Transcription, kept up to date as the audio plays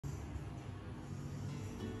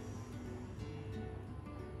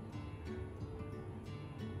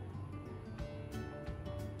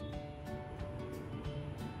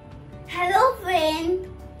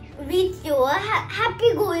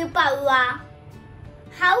Happy Guru Padwa.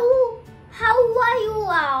 How are you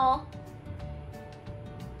all?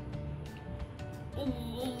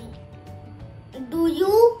 Do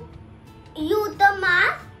you use the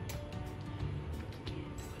mask?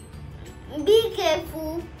 Be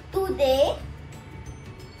careful today.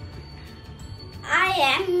 I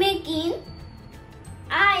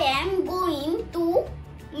am going to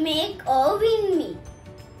make a windmill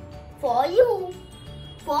for you.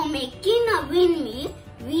 For making a windmill,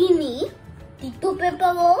 we need tissue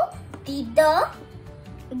paper roll, leather,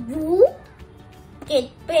 glue,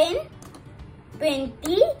 sketch pen,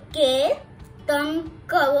 pencil, case, some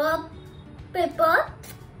cover paper,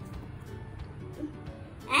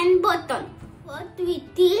 and button. First, we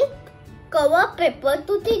take cover paper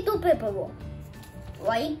to tissue paper roll.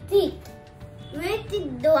 Wipe it. Let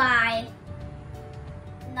it dry.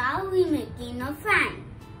 Now we making a fan.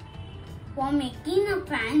 For making a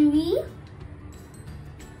fan, we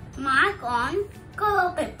mark on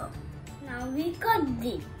cover paper. Now we cut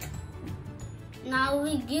it. Now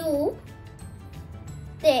we give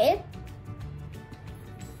tape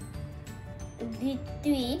the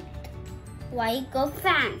tweet like a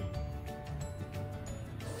fan.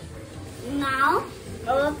 Now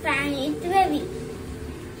our fan is ready.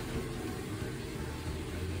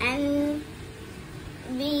 And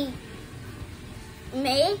we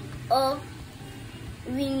make a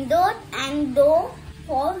window and door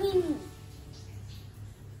for windmill.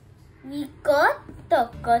 We cut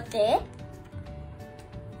tucker tape.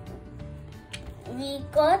 We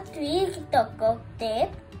cut 3 tucker tape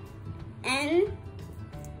and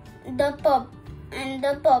the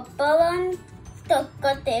purple one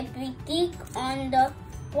tucker tape we stick on the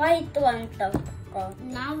white one tucker.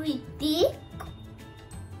 Now we stick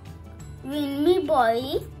windmill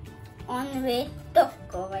body on red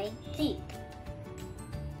tucker like this.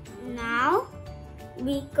 Now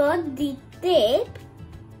we cut the tape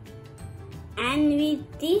and we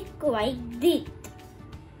stick like this.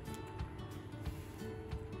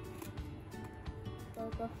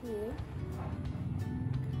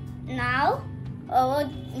 Now our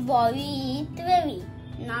body is ready.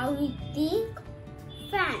 Now we stick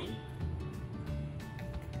fan.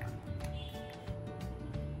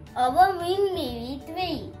 Our windmill is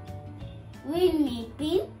ready. Windmill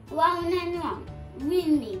pin round and round.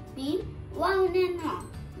 Windmill pin round and round.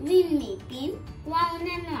 Windmill pin round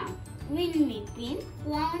and round. Windmill pin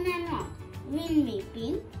round and round. Windmill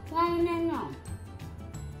pin round and round.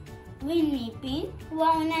 Windmill pin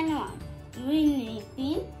round and round. Windmill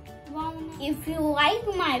pin round and round. If you like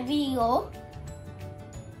my video,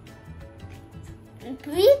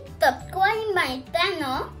 please subscribe my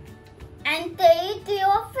channel and tell it to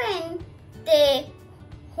your friends. Stay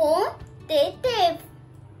home, stay safe.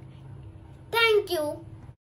 Thank you.